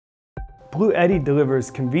BLUETTI delivers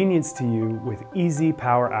convenience to you with easy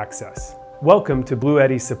power access. Welcome to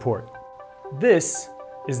BLUETTI support. This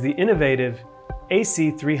is the innovative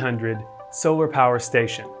AC300 Solar Power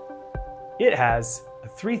Station. It has a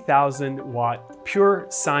 3,000 watt pure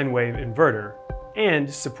sine wave inverter and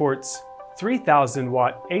supports 3,000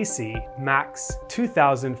 watt AC max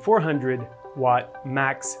 2,400 watt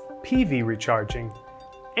max PV recharging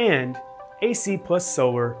and AC plus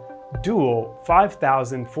solar dual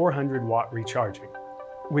 5,400 watt recharging.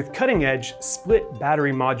 With cutting-edge split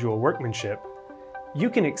battery module workmanship, you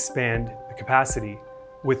can expand the capacity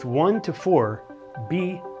with 1 to 4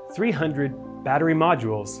 B300 battery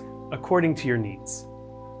modules according to your needs.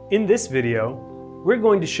 In this video, we're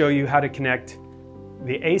going to show you how to connect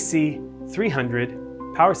the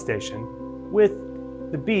AC300 Power Station with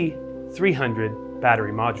the B300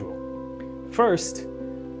 battery module. First,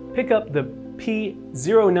 pick up the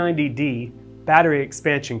P090D battery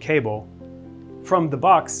expansion cable from the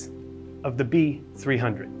box of the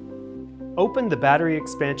B300. Open the battery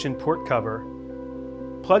expansion port cover,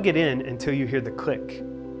 plug it in until you hear the click,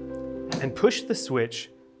 and push the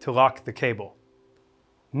switch to lock the cable.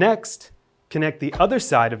 Next, connect the other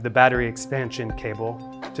side of the battery expansion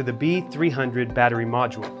cable to the B300 battery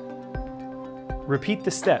module. Repeat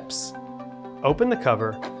the steps. Open the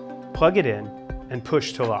cover, plug it in, and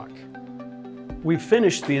push to lock. We've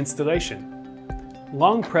finished the installation.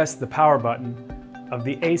 Long press the power button of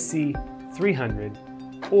the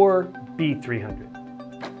AC300 or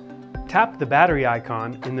B300. Tap the battery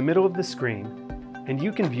icon in the middle of the screen and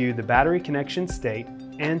you can view the battery connection state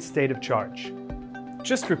and state of charge.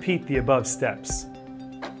 Just repeat the above steps.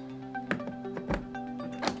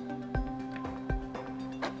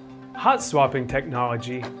 Hot swapping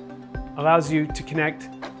technology allows you to connect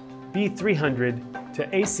B300 to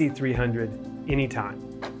AC300 anytime.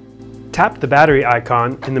 Tap the battery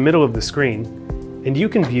icon in the middle of the screen and you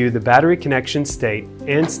can view the battery connection state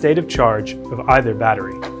and state of charge of either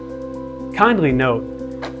battery. Kindly note,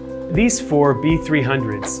 these 4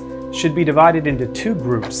 B300s should be divided into 2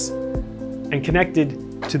 groups and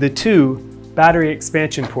connected to the 2 battery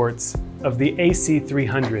expansion ports of the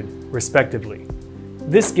AC300 respectively.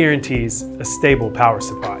 This guarantees a stable power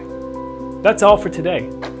supply. That's all for today.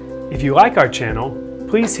 If you like our channel,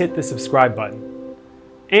 please hit the subscribe button.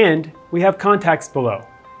 And we have contacts below.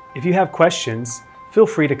 If you have questions, feel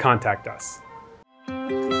free to contact us.